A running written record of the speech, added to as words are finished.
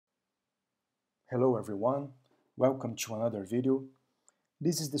Hello everyone, welcome to another video.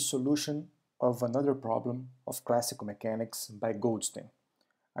 This is the solution of another problem of classical mechanics by Goldstein.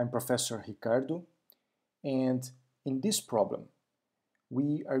 I'm Professor Ricardo, and in this problem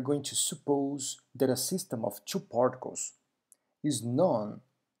we are going to suppose that a system of two particles is known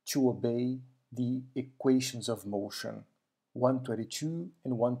to obey the equations of motion 122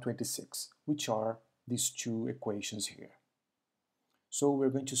 and 126, which are these two equations here. So we're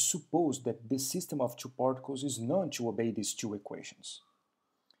going to suppose that this system of two particles is known to obey these two equations.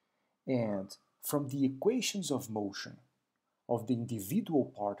 And from the equations of motion of the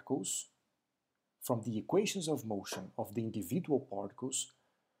individual particles,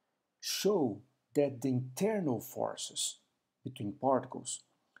 show that the internal forces between particles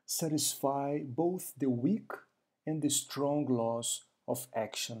satisfy both the weak and the strong laws of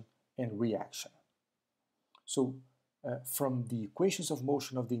action and reaction. So from the equations of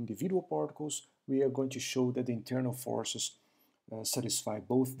motion of the individual particles, we are going to show that the internal forces satisfy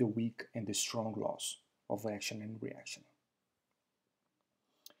both the weak and the strong laws of action and reaction.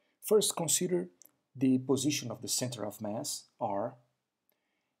 First, consider the position of the center of mass, R,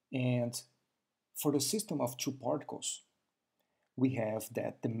 and for the system of two particles, we have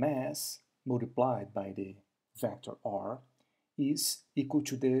that the mass multiplied by the vector R is equal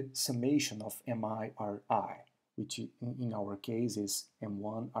to the summation of mi Ri, which in our case is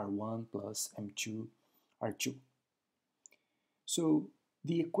m1 R1 plus m2 R2. So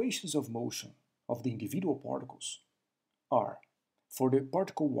the equations of motion of the individual particles are, for the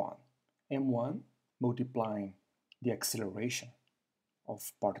particle 1, m1 multiplying the acceleration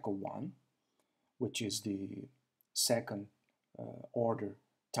of particle 1, which is the second order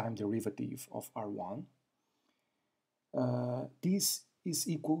time derivative of R1. This is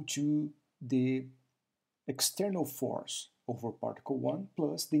equal to the external force over particle 1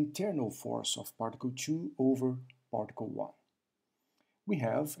 plus the internal force of particle 2 over particle 1. We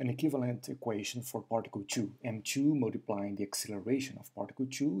have an equivalent equation for particle 2. m2 multiplying the acceleration of particle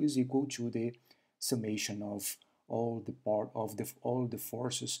 2 is equal to the summation of all the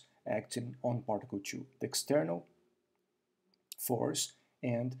forces acting on particle 2, the external force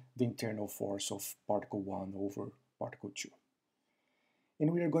and the internal force of particle 1 over particle 2.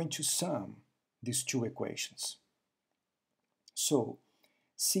 And we are going to sum these two equations. So,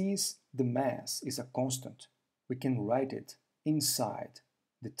 since the mass is a constant, we can write it inside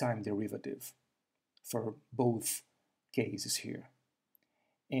the time derivative for both cases here.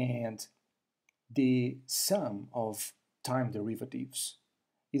 And the sum of time derivatives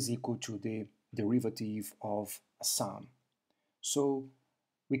is equal to the derivative of a sum. So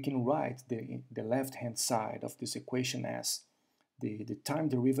we can write the left-hand side of this equation as the time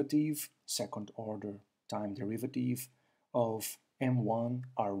derivative, second order time derivative of m1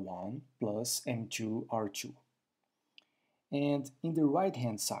 R1 plus m2 R2. And in the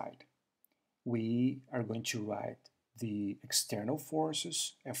right-hand side, we are going to write the external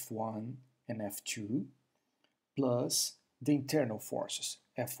forces F1 and F2 plus the internal forces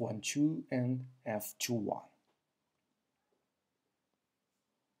F12 and F21.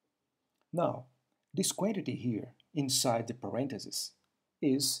 Now, this quantity here inside the parentheses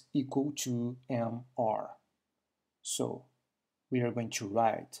is equal to mr. So we are going to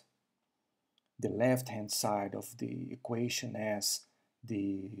write the left-hand side of the equation as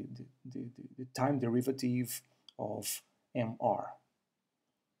the time derivative of mr.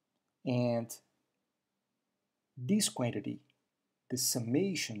 And this quantity, the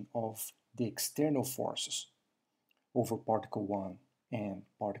summation of the external forces over particle 1 and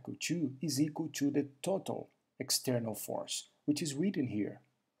particle 2 is equal to the total external force, which is written here.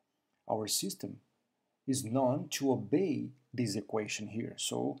 Our system is known to obey this equation here,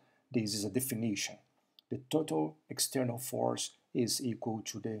 so this is a definition. The total external force is equal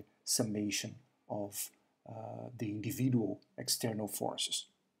to the summation of the individual external forces.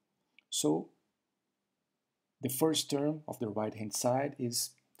 So the first term of the right-hand side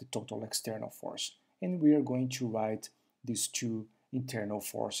is the total external force, and we are going to write these two internal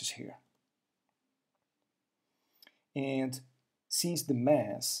forces here. And since the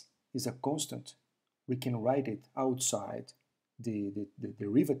mass is a constant, we can write it outside the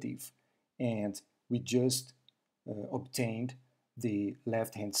derivative, and we just obtained the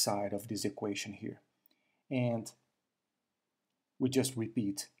left-hand side of this equation here. And we just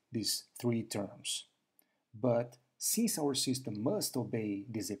repeat these three terms. But since our system must obey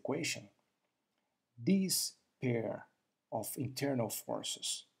this equation, this pair of internal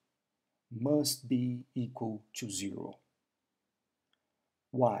forces must be equal to 0.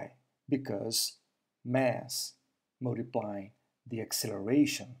 Why? Because mass multiplying the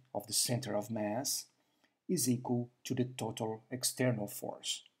acceleration of the center of mass is equal to the total external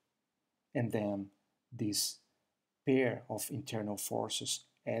force. And then this pair of internal forces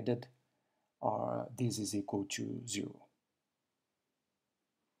added, this is equal to 0.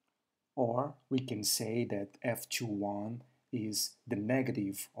 Or we can say that F21 is the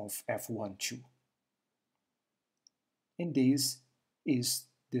negative of F12. And this is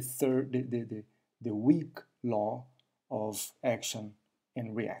the weak law of action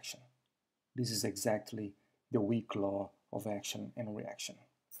and reaction. This is exactly the weak law of action and reaction.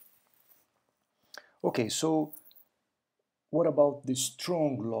 Okay, so what about the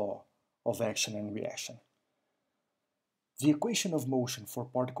strong law of action and reaction? The equation of motion for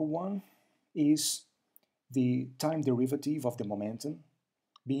particle 1 is the time derivative of the momentum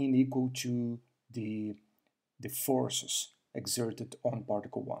being equal to the forces exerted on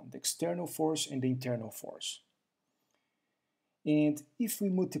particle 1, the external force and the internal force. And if we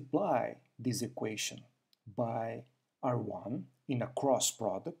multiply this equation by R1 in a cross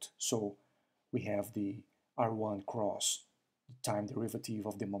product, so we have the R1 cross the time derivative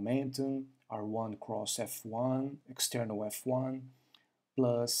of the momentum, R1 cross F1, external F1,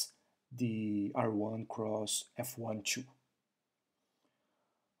 plus the R1 cross F12.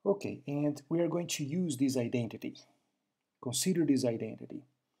 Okay, and we are going to use this identity. Consider this identity.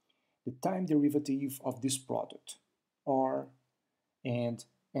 The time derivative of this product, R and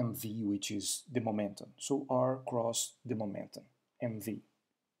mv, which is the momentum. So R cross the momentum, mv.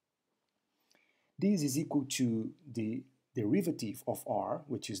 This is equal to the derivative of R,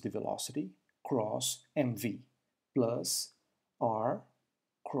 which is the velocity, cross mv, plus R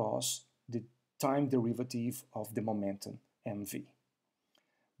cross the time derivative of the momentum, mv.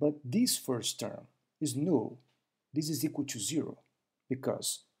 But this first term is null. This is equal to 0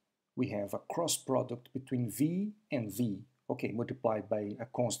 because we have a cross product between v and v, okay, multiplied by a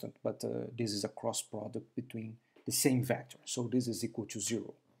constant, but this is a cross product between the same vector, so this is equal to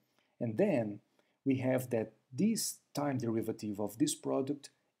 0. And then we have that this time derivative of this product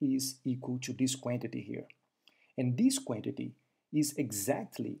is equal to this quantity here. And this quantity is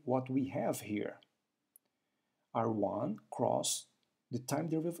exactly what we have here. R1 cross the time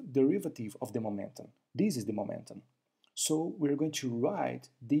derivative of the momentum. This is the momentum. So we're going to write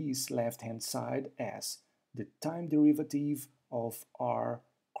this left-hand side as the time derivative of R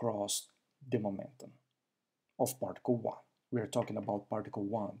cross the momentum of particle 1. We are talking about particle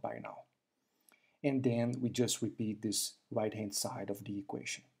 1 by now. And then we just repeat this right-hand side of the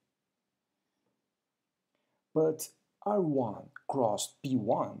equation. But R1 cross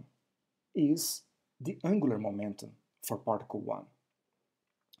P1 is the angular momentum for particle 1.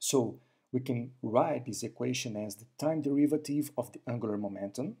 So we can write this equation as the time derivative of the angular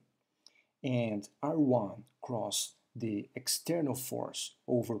momentum, and R1 cross the external force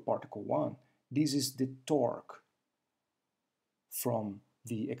over particle 1, this is the torque from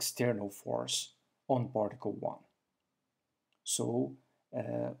the external force on particle 1. So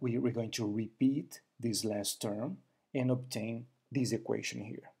we're going to repeat this last term and obtain this equation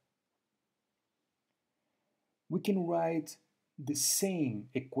here. We can write the same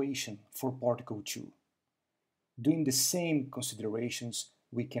equation for particle 2. Doing the same considerations,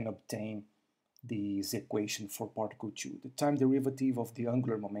 we can obtain this equation for particle 2. The time derivative of the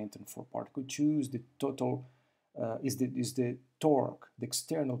angular momentum for particle 2 is the total is the torque, the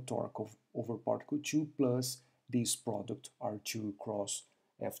external torque over particle 2 plus this product R2 cross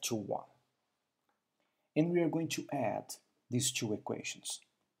F21. And we are going to add these two equations.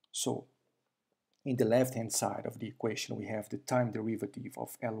 So in the left-hand side of the equation, we have the time derivative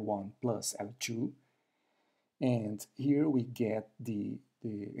of L1 plus L2. And here we get the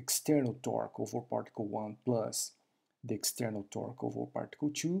external torque over particle 1 plus the external torque over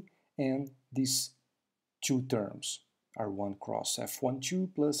particle 2, and these two terms, R1 cross F12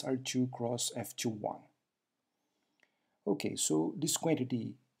 plus R2 cross F21. Okay, so this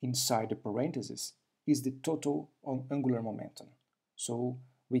quantity inside the parentheses is the total angular momentum. So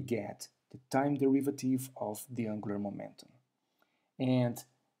we get the time derivative of the angular momentum. And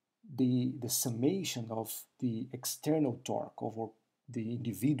the summation of the external torque over the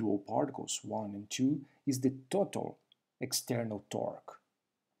individual particles 1 and 2 is the total external torque.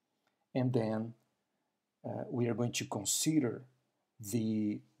 And then we are going to consider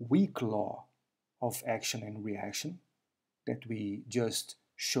the weak law of action and reaction that we just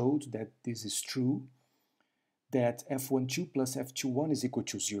showed that this is true, that F12 plus F21 is equal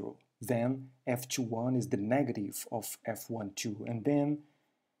to 0. Then F21 is the negative of F12, and then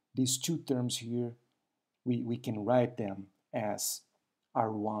these two terms here, we can write them as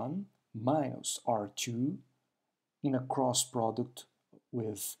R1 minus R2 in a cross product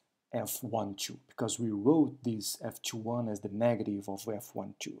with F12 because we wrote this F21 as the negative of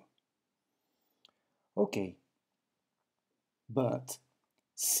F12. Okay, but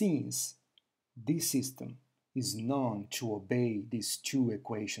since this system is known to obey these two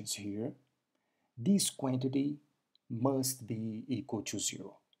equations here, this quantity must be equal to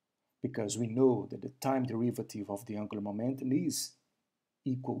 0 because we know that the time derivative of the angular momentum is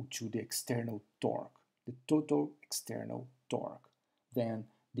equal to the external torque, the total external torque. Then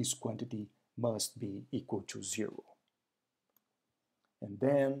this quantity must be equal to 0. And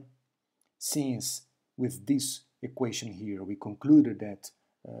then, since with this equation here we concluded that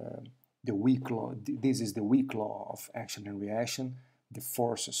the weak law, this is the weak law of action and reaction, the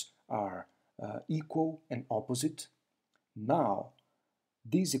forces are equal and opposite. Now,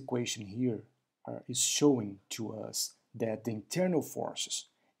 this equation here is showing to us that the internal forces,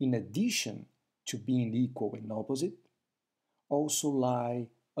 in addition to being equal and opposite, also lie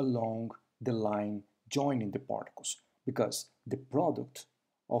along the line joining the particles, because the product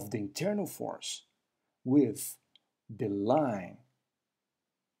of the internal force with the line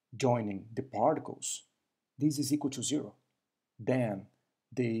joining the particles, this is equal to 0. Then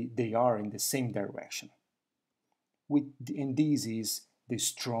they are in the same direction. And this is the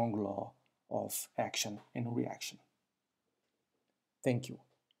strong law of action and reaction. Thank you.